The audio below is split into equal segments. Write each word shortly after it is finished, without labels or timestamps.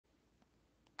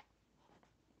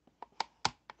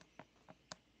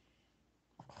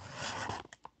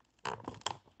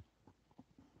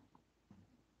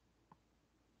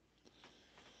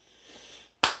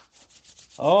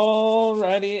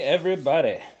Alrighty,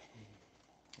 everybody.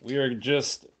 We are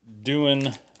just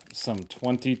doing some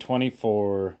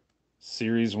 2024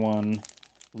 Series 1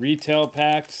 retail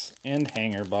packs and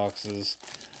hanger boxes.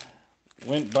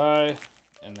 Went by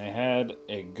and they had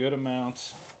a good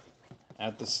amount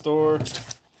at the store,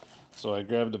 so I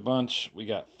grabbed a bunch. We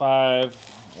got 5,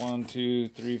 1, 2,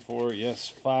 3, 4, yes,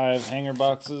 5 hanger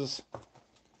boxes.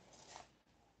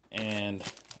 And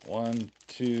 1,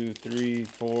 2, 3,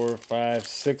 4, 5,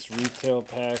 6 retail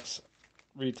packs.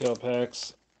 Retail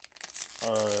packs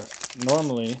are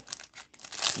normally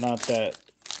not that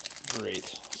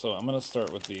great. So I'm going to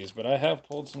start with these, but I have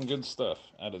pulled some good stuff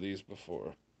out of these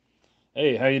before.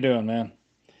 Hey, how you doing, man?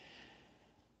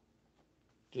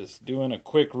 Just doing a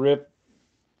quick rip.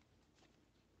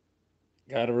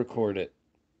 Got to record it.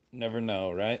 Never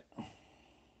know, right?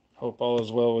 Hope all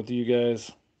is well with you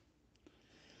guys.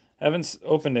 Haven't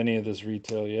opened any of this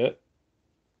retail yet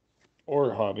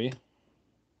or hobby.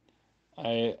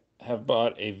 I have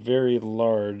bought a very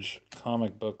large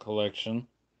comic book collection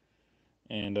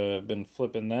and I've been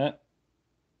flipping that.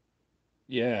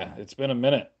 Yeah, it's been a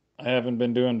minute. I haven't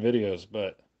been doing videos,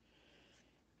 but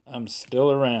I'm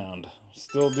still around.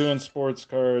 Still doing sports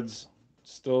cards,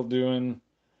 still doing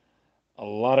a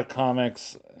lot of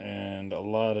comics and a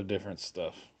lot of different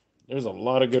stuff. There's a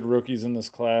lot of good rookies in this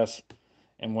class,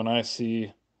 and when I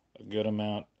see a good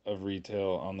amount of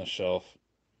retail on the shelf,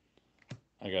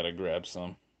 I gotta grab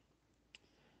some.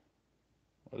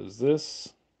 What is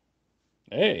this?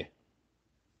 Hey,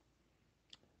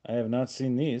 I have not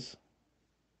seen these.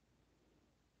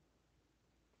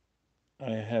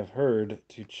 I have heard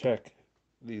to check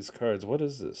these cards. What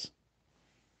is this?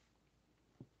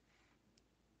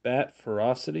 Bat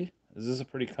Ferocity? Is this a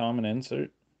pretty common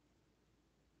insert?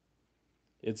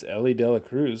 It's Ellie De La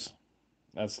Cruz.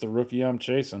 That's the rookie I'm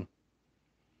chasing.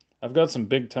 I've got some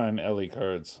big time Ellie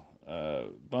cards. A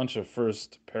bunch of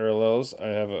first parallels. I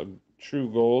have a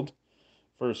true gold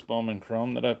first Bowman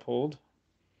Chrome that I pulled.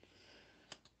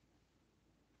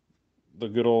 The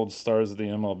good old stars of the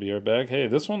MLB are back. Hey,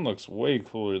 this one looks way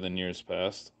cooler than years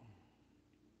past.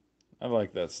 I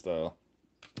like that style.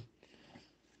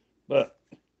 But,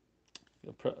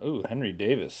 ooh, Henry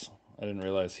Davis. I didn't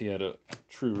realize he had a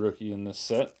true rookie in this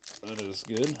set. That is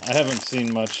good. I haven't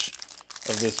seen much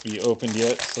of this be opened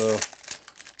yet, so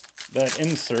that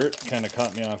insert kind of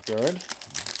caught me off guard.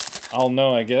 I'll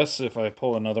know, I guess, if I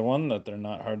pull another one that they're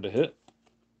not hard to hit.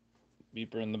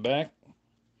 Beeper in the back.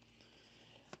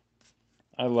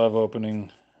 I love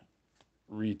opening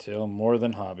retail more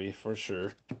than hobby, for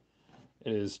sure.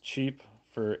 It is cheap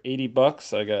for 80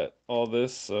 bucks. I got all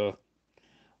this, so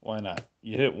why not?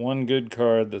 You hit one good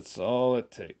card, that's all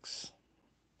it takes.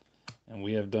 And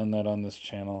we have done that on this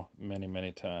channel many,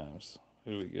 many times.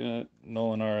 Who do we got?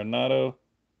 Nolan Arenado.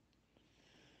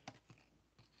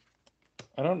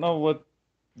 I don't know what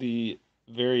the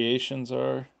variations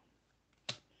are.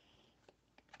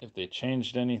 If they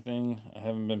changed anything, I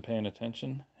haven't been paying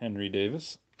attention. Henry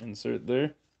Davis, insert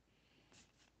there.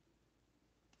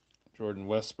 Jordan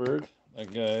Westburg,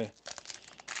 that guy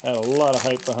had a lot of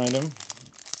hype behind him.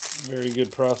 Very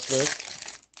good prospect.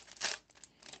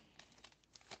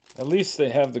 At least they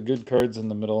have the good cards in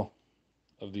the middle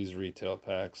of these retail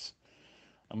packs.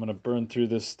 I'm going to burn through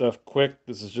this stuff quick.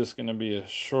 This is just going to be a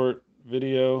short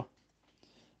video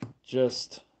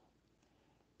just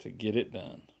to get it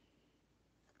done.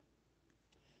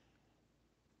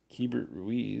 Keibert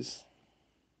Ruiz.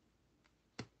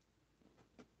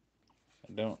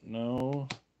 I don't know.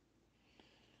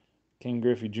 King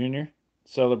Griffey Jr.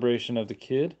 Celebration of the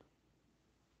Kid.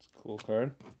 It's a cool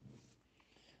card.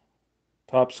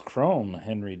 Topps Chrome,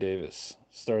 Henry Davis.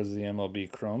 Stars of the MLB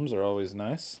Chromes are always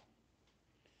nice.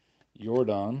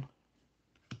 Jordan.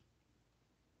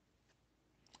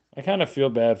 I kind of feel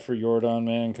bad for Jordan,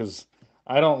 man, because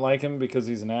I don't like him because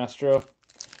he's an Astro,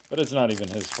 but it's not even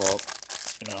his fault,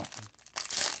 you know.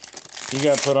 He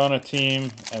got put on a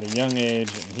team at a young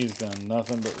age, and he's done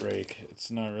nothing but rake.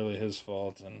 It's not really his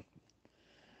fault, and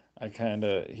I kind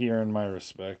of, he earned my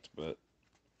respect, but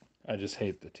I just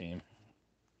hate the team.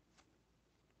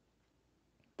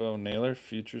 Bo Naylor,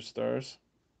 Future Stars.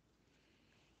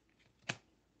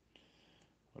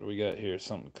 What do we got here?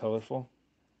 Something colorful.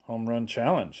 Home Run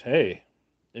Challenge. Hey,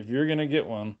 if you're going to get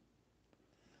one,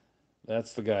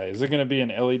 that's the guy. Is it going to be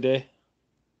an Ellie Day?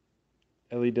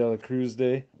 Ellie De La Cruz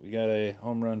Day. We got a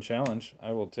Home Run Challenge.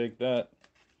 I will take that.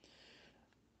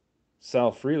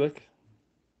 Sal Frelick.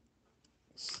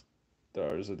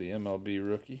 Stars of the MLB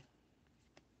rookie.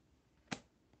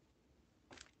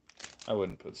 I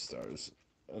wouldn't put stars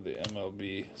of the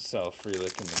MLB Sal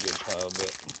Frelick in the good pile,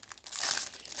 but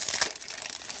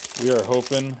We are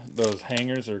hoping those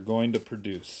hangers are going to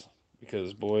produce,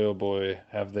 because boy oh boy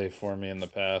have they for me in the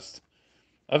past.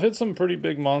 I've hit some pretty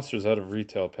big monsters out of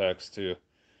retail packs too.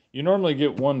 You normally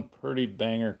get one pretty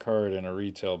banger card in a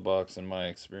retail box in my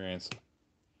experience.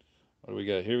 What do we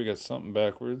got here? We got something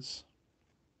backwards.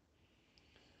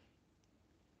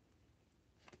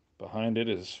 Behind it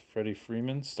is Freddie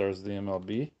Freeman, stars of the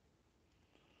MLB.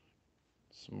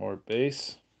 Some more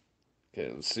base.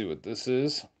 Okay, let's see what this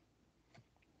is.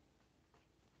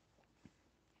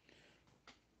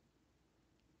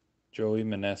 Joey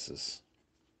Meneses.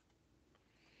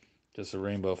 Just a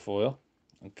rainbow foil.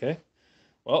 Okay.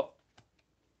 Well,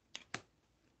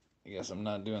 I guess I'm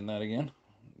not doing that again.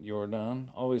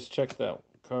 Jordan. Always check that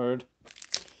card.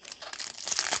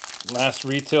 Last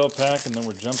retail pack, and then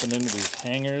we're jumping into these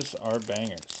hangers are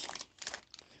bangers.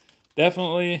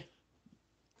 Definitely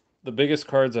the biggest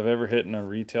cards I've ever hit in a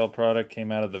retail product came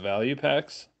out of the value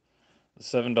packs, the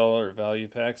 $7 value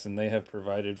packs, and they have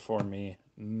provided for me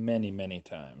many, many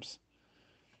times.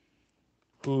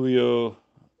 Julio,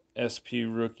 SP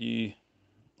rookie,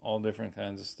 all different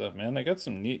kinds of stuff. Man, they got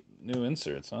some neat new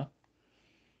inserts, huh?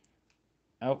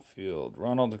 Outfield,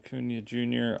 Ronald Acuna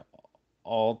Jr.,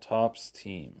 all tops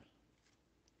team.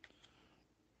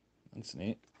 That's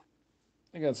neat.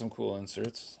 They got some cool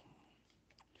inserts.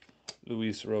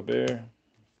 Luis Robert,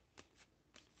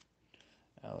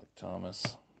 Alec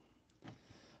Thomas.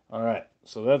 All right,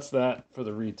 so that's that for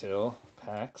the retail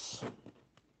packs.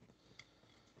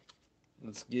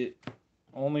 Let's get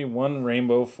only one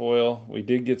rainbow foil. We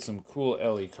did get some cool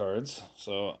Ellie cards,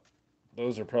 so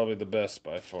those are probably the best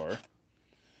by far.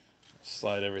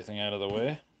 Slide everything out of the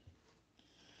way,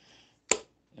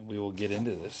 and we will get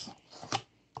into this.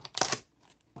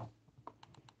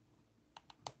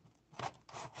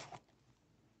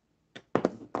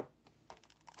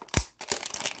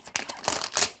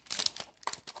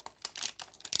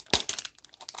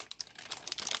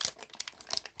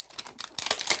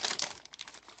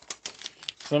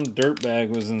 Some dirtbag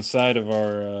was inside of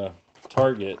our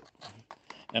Target,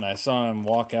 and I saw him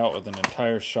walk out with an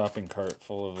entire shopping cart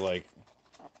full of, like,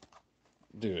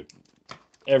 dude,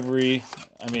 I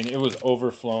mean, it was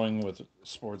overflowing with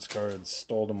sports cards,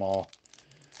 stole them all.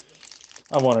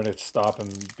 I wanted to stop him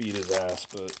and beat his ass,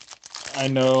 but I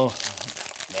know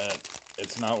that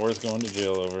it's not worth going to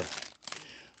jail over,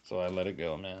 so I let it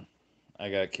go, man. I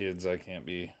got kids, I can't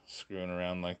be screwing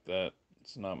around like that.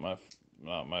 It's not my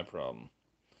problem.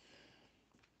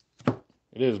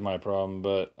 It is my problem,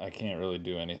 but I can't really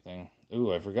do anything.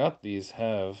 Ooh, I forgot these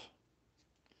have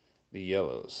the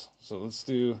yellows. So let's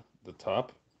do the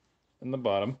top and the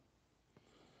bottom.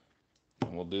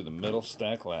 And we'll do the middle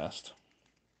stack last.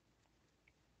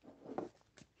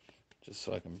 Just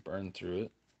so I can burn through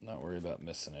it. Not worry about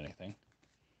missing anything.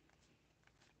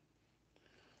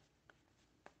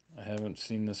 I haven't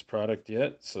seen this product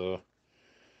yet, so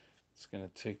it's going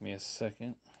to take me a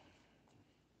second.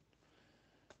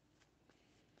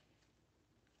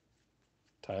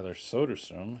 Tyler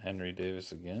Soderstrom, Henry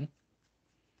Davis again.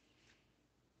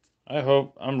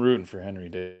 I'm rooting for Henry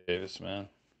Davis, man.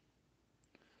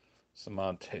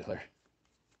 Samad Taylor.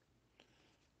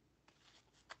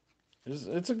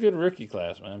 It's a good rookie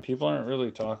class, man. People aren't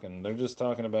really talking. They're just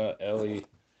talking about Ellie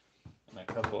and a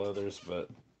couple others, but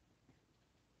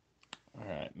all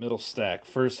right, middle stack.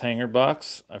 First hanger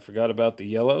box. I forgot about the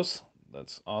yellows.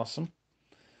 That's awesome.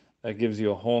 That gives you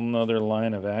a whole nother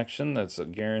line of action. That's a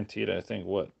guaranteed, I think,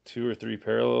 what, 2 or 3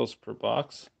 parallels per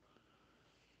box.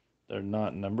 They're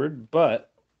not numbered,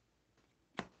 but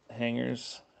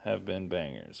hangers have been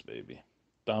bangers, baby.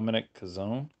 Dominic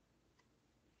Cazone.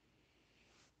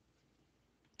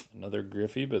 Another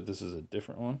Griffey, but this is a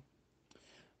different one.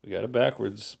 We got it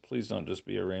backwards. Please don't just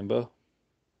be a rainbow.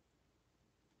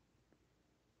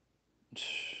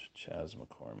 Chaz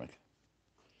McCormick.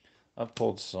 I've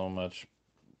pulled so much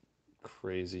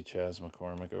crazy Chaz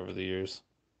McCormick over the years.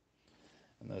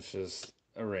 And that's just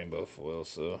a rainbow foil,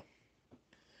 so.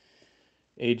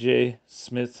 AJ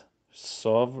Smith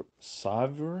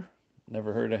Sauver.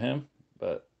 Never heard of him,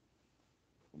 but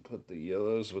we'll put the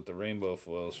yellows with the rainbow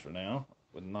foils for now,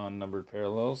 with non-numbered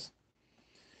parallels.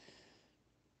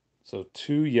 So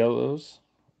 2 yellows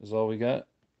is all we got.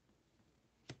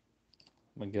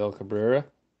 Miguel Cabrera.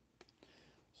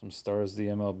 Some stars of the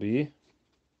MLB.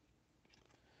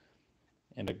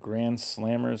 And a Grand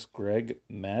Slammers Greg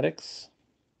Maddux.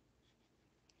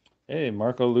 Hey,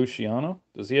 Marco Luciano.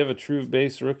 Does he have a true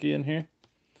base rookie in here?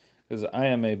 Because I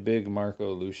am a big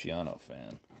Marco Luciano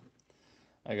fan.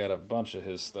 I got a bunch of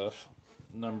his stuff.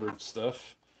 Numbered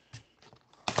stuff.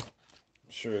 I'm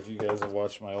sure if you guys have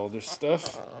watched my older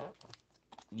stuff,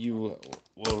 you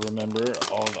will remember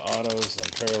all the autos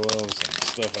and parallels and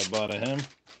stuff I bought of him.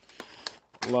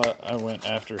 I went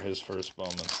after his first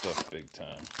Bowman stuff big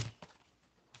time.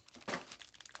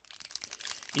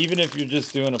 Even if you're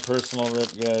just doing a personal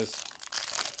rip, guys,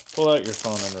 pull out your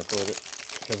phone and record it.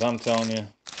 Because I'm telling you,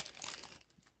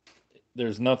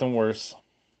 there's nothing worse.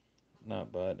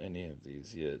 Not bought any of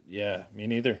these yet. Yeah, me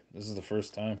neither. This is the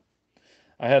first time.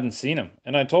 I hadn't seen them.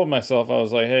 And I told myself, I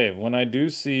was like, hey, when I do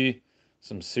see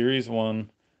some Series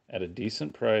 1 at a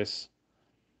decent price,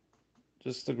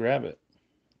 just to grab it.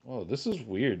 Whoa, this is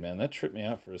weird, man. That tripped me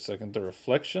out for a second. The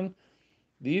reflection,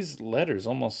 these letters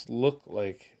almost look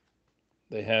like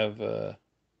they have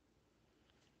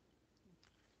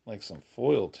like some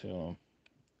foil to them.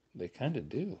 They kind of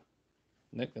do.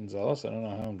 Nick Gonzalez, I don't know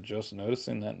how I'm just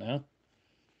noticing that now.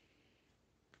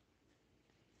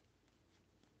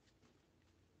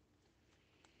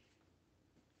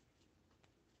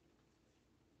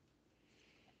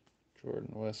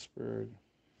 Jordan Westberg.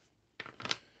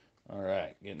 All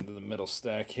right, getting to the middle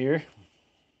stack here.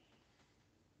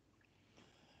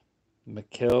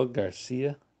 Miguel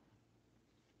Garcia.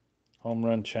 Home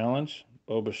run challenge.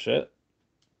 Bo Bichette.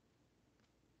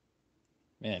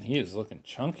 Man, he is looking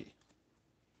chunky.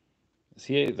 Is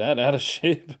he that out of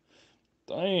shape?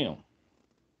 Damn.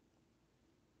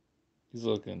 He's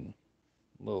looking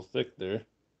a little thick there.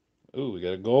 Ooh, we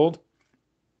got a gold.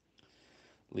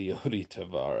 Leody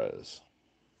Tavares.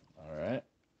 All right.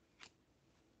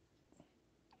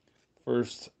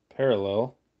 First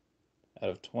parallel out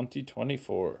of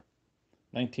 2024.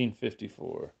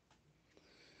 1954.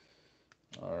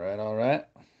 All right, all right.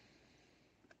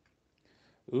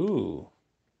 Ooh.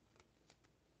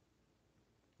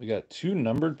 We got 2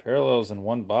 numbered parallels in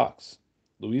 1 box.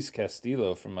 Luis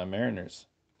Castillo from my Mariners.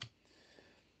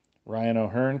 Ryan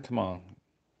O'Hearn, come on.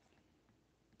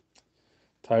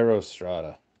 Tyro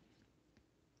Strada.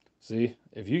 See,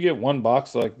 if you get 1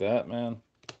 box like that, man,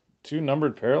 2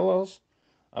 numbered parallels,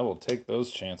 I will take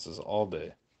those chances all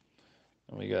day.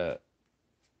 And we got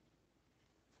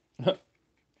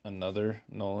another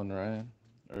Nolan Ryan.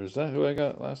 Or is that who I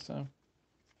got last time?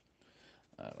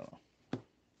 I don't know.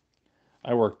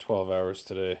 I worked 12 hours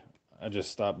today. I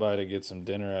just stopped by to get some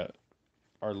dinner at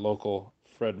our local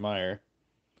Fred Meyer.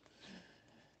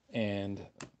 And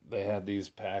they had these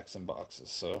packs and boxes,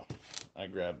 so I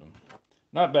grabbed them.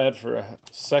 Not bad for a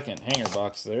second hanger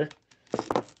box there.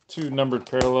 2 numbered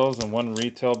parallels and 1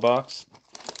 retail box.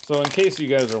 So in case you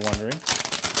guys are wondering,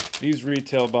 these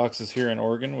retail boxes here in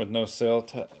Oregon with no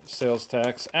sales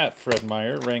tax at Fred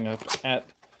Meyer rang up at,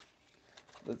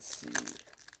 let's see,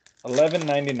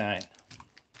 $11.99.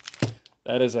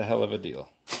 That is a hell of a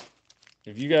deal.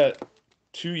 If you got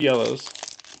 2 yellows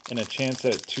and a chance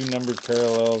at 2 numbered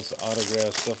parallels,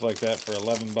 autographs, stuff like that for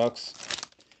 $11,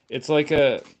 it's like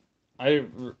a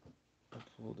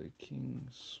pulled a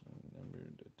Kings number.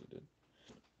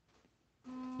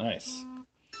 Nice.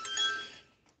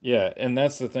 Yeah, and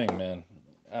that's the thing, man.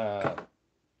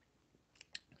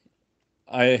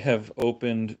 I have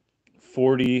opened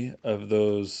 40 of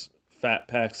those fat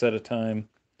packs at a time.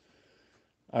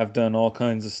 I've done all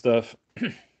kinds of stuff.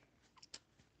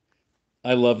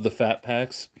 I love the fat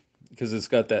packs because it's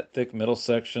got that thick middle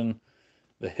section.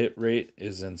 The hit rate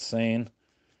is insane.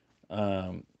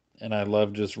 And I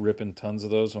love just ripping tons of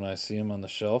those when I see them on the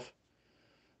shelf.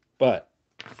 But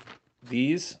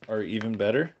these are even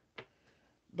better.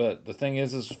 But the thing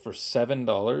is for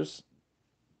 $7,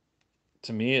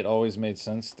 to me, it always made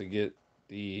sense to get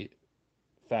the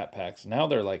fat packs. Now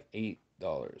they're like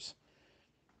 $8.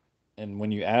 And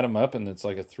when you add them up and it's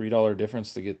like a $3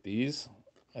 difference to get these,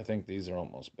 I think these are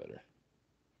almost better.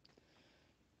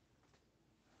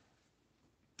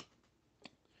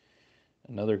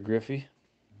 Another Griffey.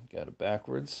 Got it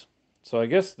backwards. So I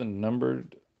guess the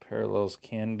numbered parallels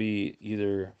can be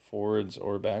either forwards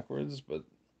or backwards, but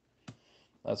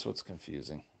that's what's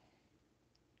confusing.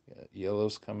 Got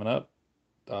yellows coming up.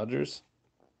 Dodgers.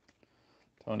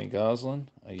 Tony Goslin.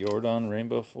 A Jordan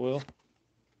rainbow foil.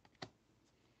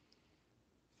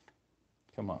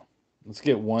 Come on. Let's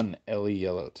get 1 LE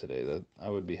yellow today. That I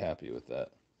would be happy with that.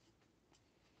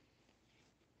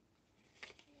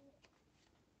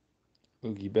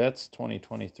 Oogie Betts,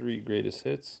 2023 greatest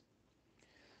hits.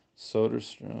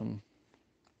 Soderstrom.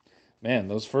 Man,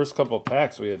 those first couple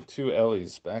packs, we had 2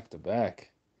 LEs back to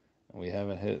back. And we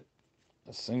haven't hit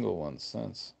a single one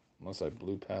since. Unless I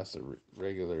blew past a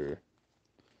regular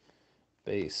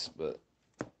base. But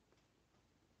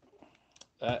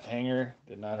that hanger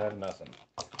did not have nothing.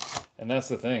 And that's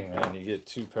the thing, man. You get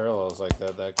 2 parallels like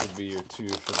that. That could be your 2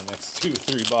 for the next 2 or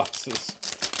 3 boxes.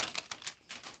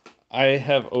 I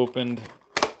have opened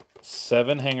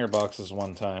 7 hanger boxes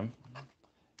one time,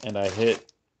 and I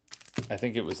hit, I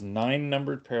think it was 9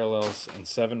 numbered parallels and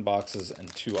 7 boxes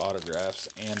and 2 autographs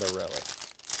and a relic.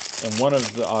 And one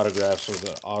of the autographs was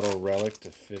an auto relic to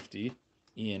 50,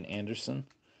 Ian Anderson.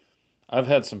 I've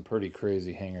had some pretty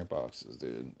crazy hanger boxes,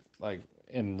 dude. Like,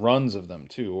 in runs of them,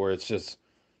 too, where it's just,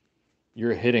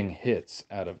 you're hitting hits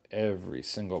out of every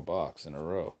single box in a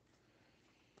row.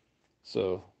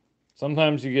 So,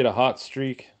 sometimes you get a hot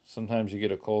streak, sometimes you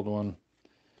get a cold one.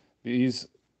 These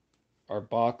are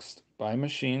boxed by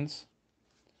machines,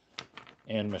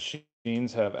 and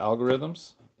machines have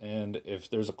algorithms. And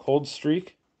if there's a cold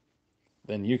streak,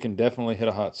 then you can definitely hit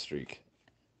a hot streak.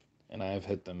 And I've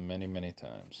hit them many, many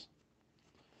times.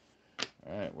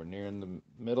 All right, we're nearing the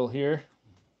middle here.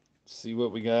 See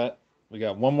what we got. We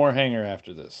got one more hanger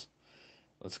after this.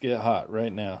 Let's get hot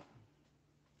right now.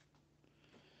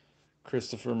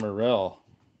 Christopher Morel,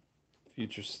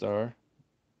 future star.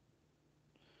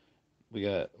 We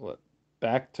got what?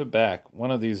 Back to back.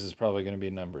 One of these is probably going to be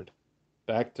numbered.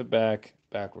 Back to back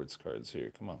backwards cards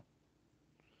here. Come on.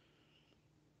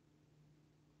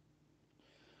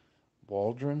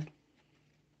 Waldron.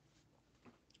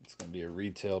 It's going to be a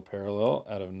retail parallel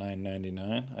out of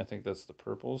 $9.99. I think that's the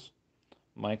purples.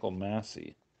 Michael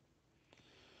Massey.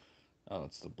 Oh,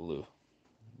 it's the blue.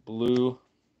 Blue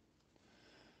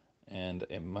and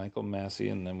a Michael Massey,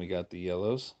 and then we got the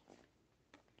yellows.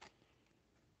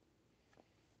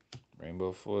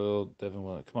 Rainbow foil, Devin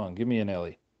Williams. Come on, give me an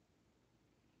Ellie.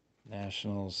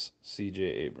 Nationals, C.J.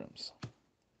 Abrams.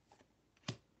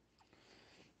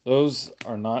 Those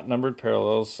are not numbered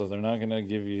parallels, so they're not going to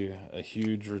give you a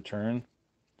huge return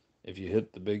if you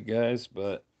hit the big guys,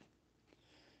 but,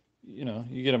 you know,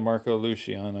 you get a Marco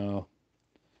Luciano,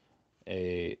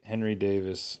 a Henry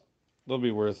Davis, they'll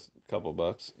be worth a couple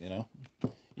bucks, you know.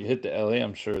 You hit the LA,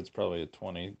 I'm sure it's probably a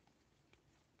 20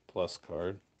 plus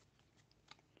card.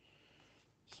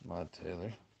 Smod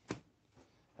Taylor.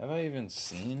 Have I even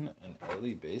seen an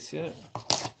LE base yet?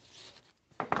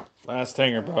 Last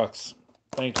hanger box.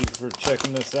 Thank you for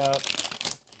checking this out.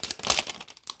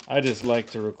 I just like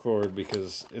to record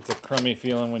because it's a crummy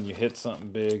feeling when you hit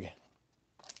something big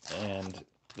and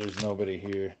there's nobody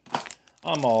here.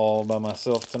 I'm all by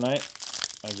myself tonight.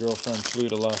 My girlfriend flew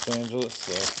to Los Angeles,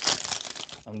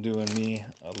 so I'm doing me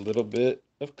a little bit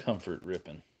of comfort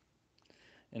ripping.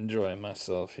 Enjoying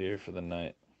myself here for the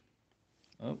night.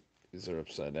 Oh, these are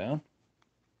upside down.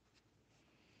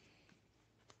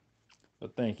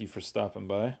 But thank you for stopping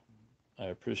by. I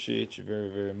appreciate you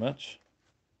very, very much.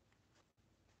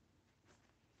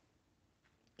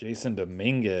 Jason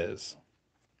Dominguez.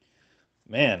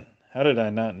 Man, how did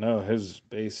I not know his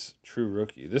base true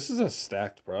rookie? This is a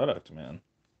stacked product, man.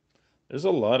 There's a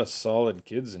lot of solid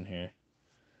kids in here.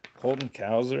 Colton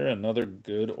Cowser, another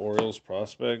good Orioles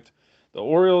prospect. The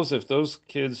Orioles, if those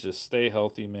kids just stay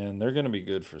healthy, man, they're going to be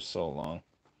good for so long.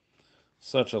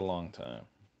 Such a long time.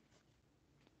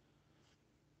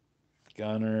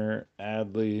 Gunner,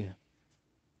 Adley.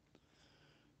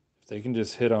 If they can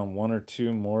just hit on one or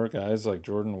two more guys like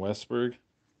Jordan Westberg,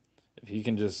 if he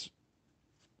can just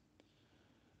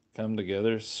come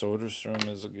together. Soderstrom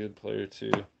is a good player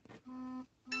too.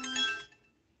 Let's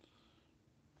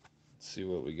see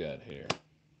what we got here.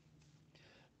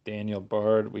 Daniel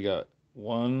Bard. We got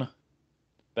one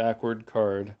backward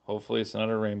card. Hopefully it's not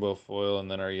a rainbow foil,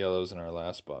 and then our yellows in our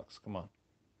last box. Come on.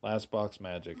 Last box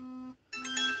magic.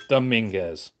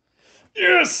 Dominguez.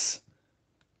 Yes!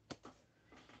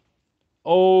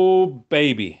 Oh,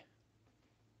 baby.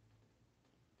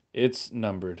 It's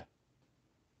numbered.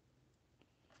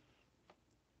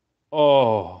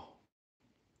 Oh,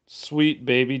 sweet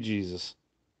baby Jesus.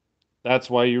 That's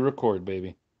why you record,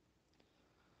 baby.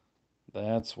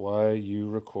 That's why you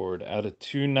record. Out of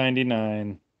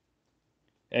 299.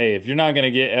 Hey, if you're not going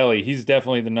to get Ellie, he's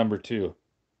definitely the number 2.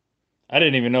 I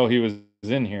didn't even know he was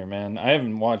in here, man. I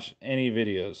haven't watched any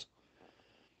videos.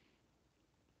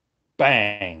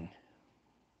 Bang.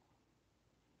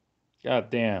 God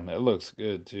damn, it looks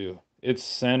good, too. It's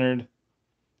centered.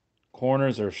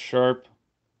 Corners are sharp.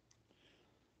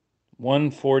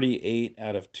 148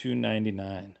 out of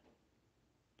 299.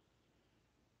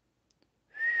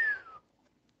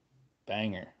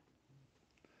 Banger.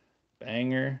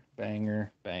 Banger,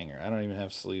 banger, banger. I don't even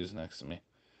have sleeves next to me.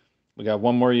 We got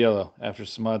one more yellow after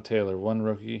Smod Taylor. One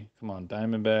rookie. Come on,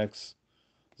 Diamondbacks.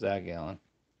 Zach Allen.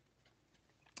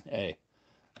 Hey,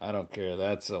 I don't care.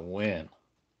 That's a win.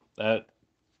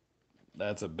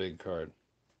 That's a big card.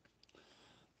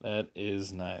 That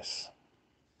is nice.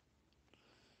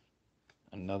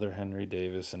 Another Henry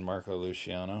Davis and Marco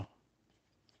Luciano.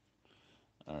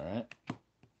 All right.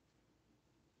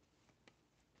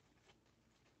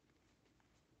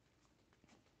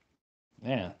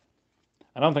 Man,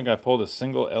 I don't think I pulled a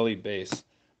single Ellie base.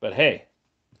 But hey,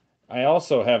 I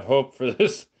also have hope for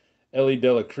this Ellie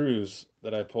De La Cruz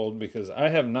that I pulled because I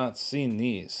have not seen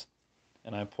these.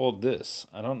 And I pulled this.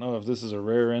 I don't know if this is a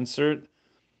rare insert.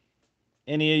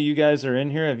 Any of you guys are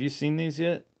in here? Have you seen these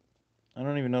yet? I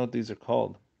don't even know what these are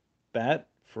called. Bat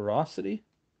Ferocity?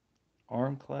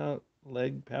 Arm Clout?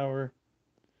 Leg Power?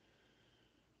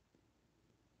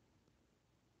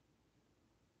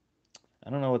 I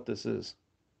don't know what this is.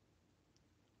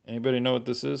 Anybody know what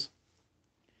this is?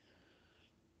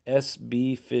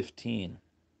 SB15.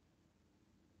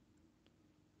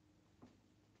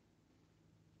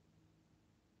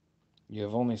 You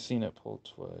have only seen it pulled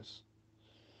twice.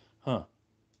 Huh.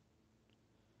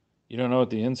 You don't know what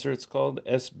the insert's called?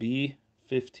 SB15?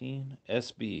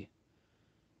 SB.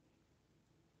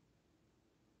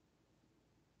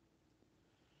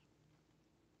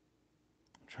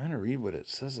 I'm trying to read what it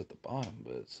says at the bottom,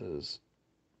 but it says.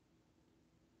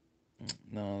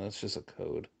 No, that's just a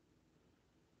code.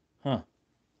 Huh.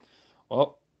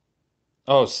 Well,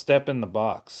 oh, step in the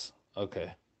box.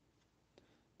 Okay.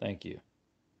 Thank you.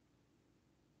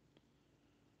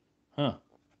 Huh.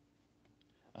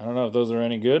 I don't know if those are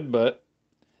any good, but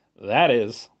that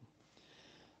is.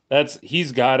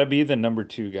 He's got to be the number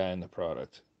 2 guy in the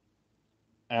product.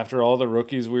 After all the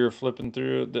rookies we were flipping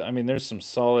through, I mean, there's some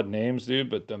solid names, dude,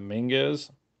 but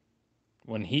Dominguez,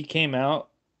 when he came out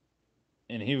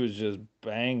and he was just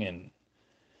banging,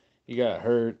 he got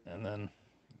hurt, and then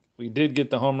we did get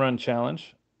the home run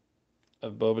challenge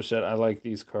of Boba. I like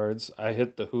these cards. I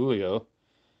hit the Julio.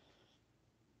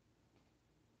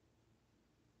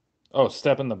 Oh,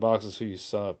 step in the box is who you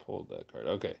saw pulled that card.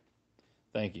 Okay,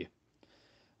 thank you.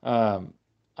 Um,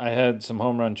 I had some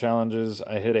home run challenges.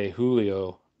 I hit a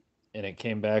Julio, and it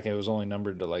came back. It was only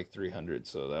numbered to like 300,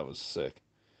 so that was sick.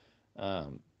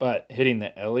 But hitting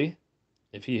the Ellie,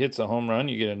 if he hits a home run,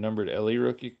 you get a numbered Ellie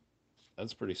rookie.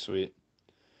 That's pretty sweet.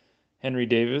 Henry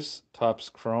Davis, Topps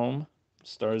Chrome,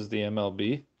 stars the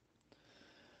MLB.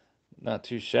 Not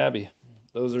too shabby.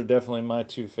 Those are definitely my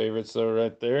two favorites, though,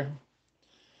 right there.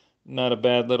 Not a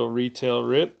bad little retail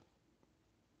rip.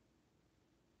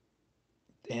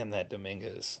 Damn, that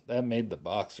Dominguez. That made the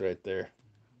box right there.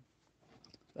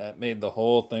 That made the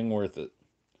whole thing worth it.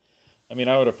 I mean,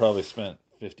 I would have probably spent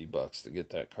 $50 to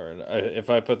get that card. If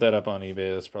I put that up on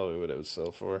eBay, that's probably what it would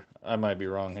sell for. I might be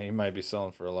wrong. He might be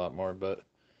selling for a lot more, but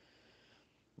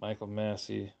Michael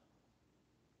Massey,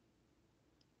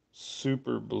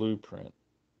 Super Blueprint.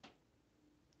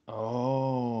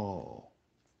 Oh,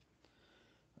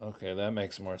 okay, that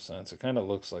makes more sense. It kind of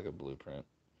looks like a blueprint.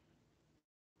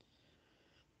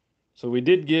 So we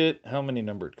did get how many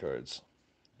numbered cards?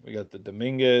 We got the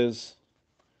Dominguez,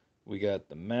 we got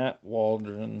the Matt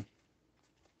Waldron,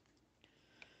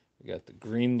 we got the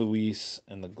green Luis,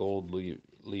 and the gold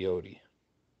Leote.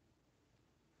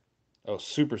 Oh,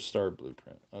 superstar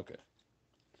blueprint. Okay.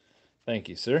 Thank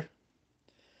you, sir.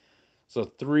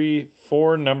 So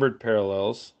four numbered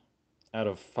parallels out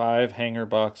of 5 hanger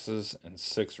boxes and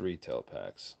 6 retail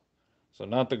packs. So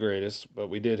not the greatest, but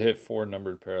we did hit 4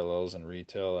 numbered parallels in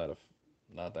retail out of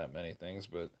not that many things.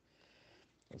 But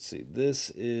let's see. This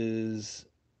is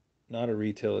not a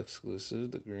retail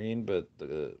exclusive, the green, but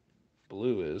the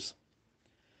blue is.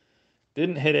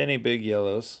 Didn't hit any big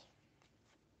yellows.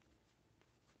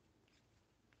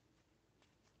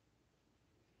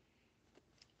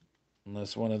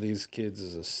 Unless one of these kids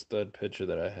is a stud pitcher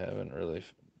that I haven't really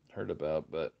heard about,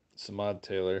 but Samad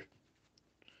Taylor.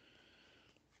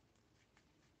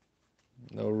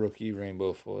 No rookie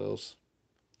rainbow foils.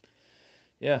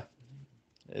 Yeah,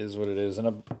 it is what it is. And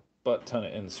a butt ton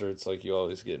of inserts like you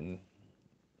always get in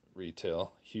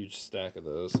retail. Huge stack of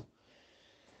those.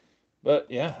 But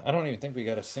yeah, I don't even think we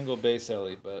got a single base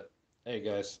Ellie. But hey,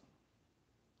 guys,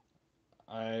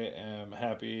 I am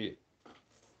happy.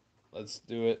 Let's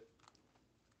do it.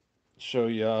 Show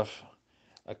you off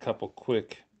a couple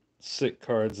quick sick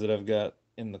cards that I've got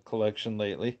in the collection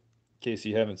lately, in case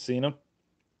you haven't seen them.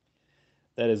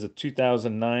 That is a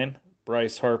 2009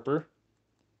 Bryce Harper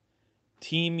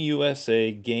Team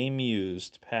USA Game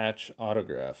Used Patch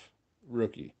Autograph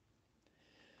rookie.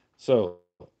 So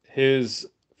his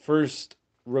first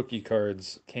rookie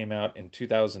cards came out in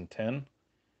 2010.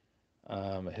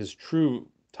 His true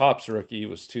Topps rookie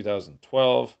was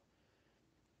 2012.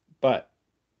 But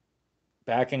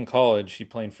back in college, he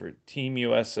played for Team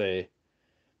USA.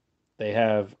 They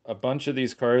have a bunch of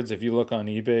these cards. If you look on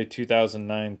eBay,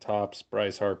 2009 Topps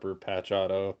Bryce Harper Patch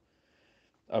Auto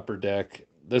Upper Deck.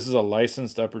 This is a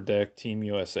licensed Upper Deck Team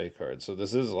USA card. So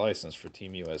this is licensed for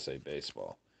Team USA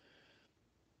Baseball.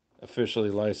 Officially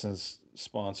licensed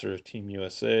sponsor of Team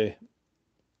USA.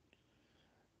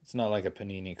 It's not like a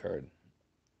Panini card.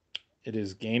 It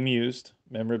is game used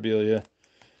memorabilia,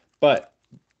 but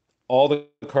all the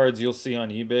cards you'll see on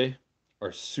eBay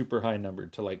are super high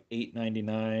numbered to like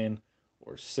 8.99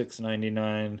 or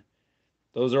 6.99.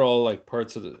 Those are all like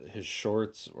parts of his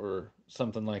shorts or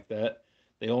something like that.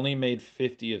 They only made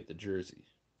 50 of the jersey,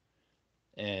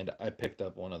 and I picked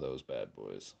up one of those bad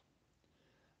boys.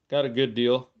 Got a good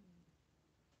deal.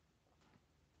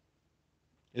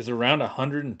 Is around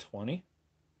 120.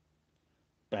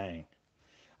 Bang.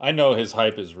 I know his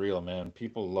hype is real, man.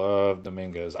 People love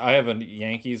Dominguez. I have a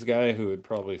Yankees guy who would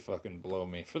probably fucking blow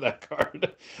me for that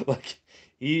card. Like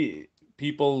he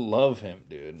people love him,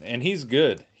 dude. And he's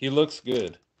good. He looks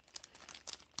good.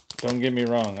 Don't get me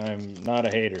wrong, I'm not a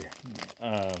hater.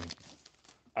 Um,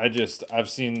 I've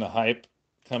seen the hype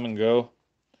come and go.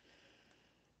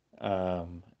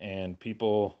 And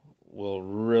people will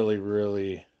really,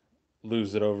 really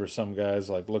lose it over some guys.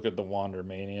 Like look at the Wander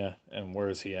Mania and where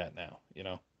is he at now, you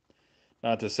know?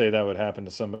 Not to say that would happen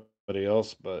to somebody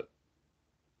else, but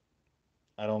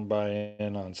I don't buy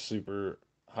in on super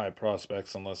high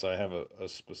prospects unless I have a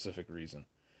specific reason.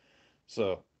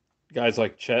 So, guys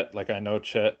like Chet, like I know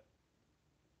Chet,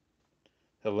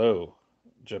 hello,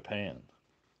 Japan.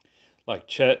 Like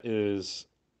Chet is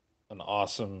an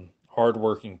awesome,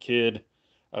 hardworking kid.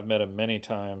 I've met him many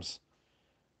times.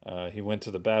 He went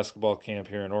to the basketball camp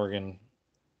here in Oregon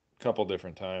a couple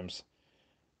different times.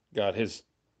 Got his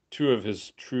two of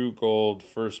his true gold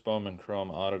first Bowman Chrome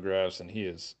autographs, and he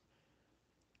is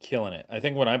killing it. I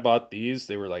think when I bought these,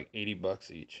 they were like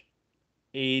 $80 each.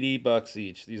 $80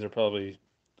 each. These are probably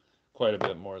quite a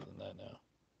bit more than that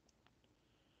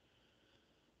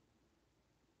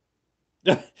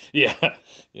now. Yeah,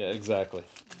 yeah, exactly.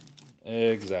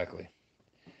 Exactly.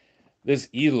 This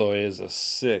Eloy is a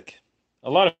sick.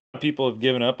 A lot of people have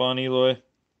given up on Eloy,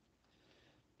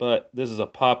 but this is a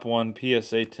Pop 1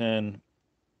 PSA 10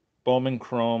 Bowman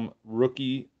Chrome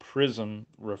Rookie Prism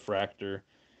Refractor.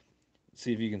 Let's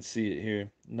see if you can see it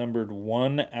here. Numbered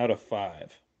 1 out of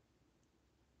 5.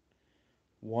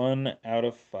 1 out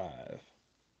of 5.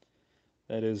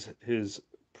 That is his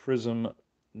Prism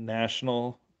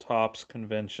National Tops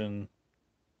Convention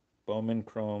Bowman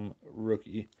Chrome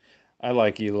Rookie. I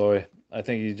like Eloy. I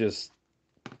think he just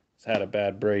has had a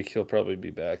bad break. He'll probably be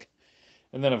back.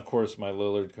 And then, of course, my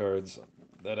Lillard cards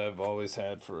that I've always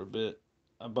had for a bit.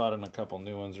 I bought in a couple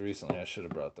new ones recently. I should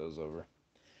have brought those over.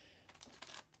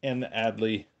 And the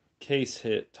Adley Case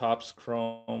Hit Tops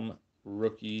Chrome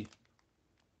Rookie.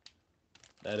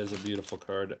 That is a beautiful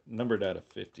card. Numbered out of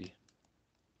 50.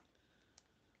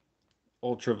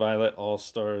 Ultraviolet All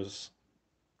Stars.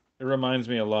 It reminds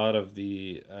me a lot of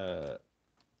the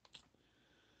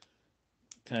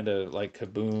kind of like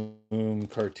Kaboom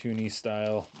cartoony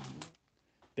style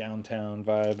downtown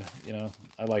vibe. You know,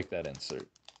 I like that insert.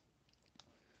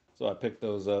 So I picked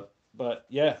those up. But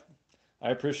yeah, I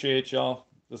appreciate y'all.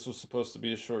 This was supposed to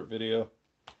be a short video.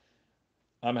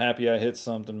 I'm happy I hit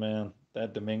something, man.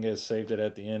 That Dominguez saved it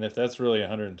at the end. If that's really a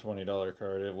 $120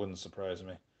 card, it wouldn't surprise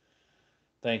me.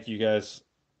 Thank you guys.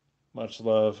 Much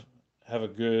love. Have a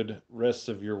good rest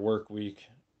of your work week.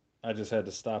 I just had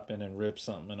to stop in and rip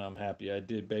something, and I'm happy I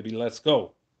did, baby. Let's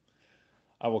go.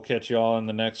 I will catch you all in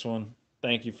the next one.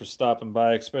 Thank you for stopping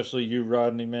by, especially you,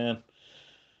 Rodney, man.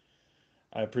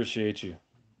 I appreciate you.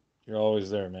 You're always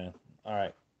there, man. All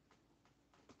right.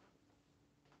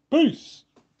 Peace.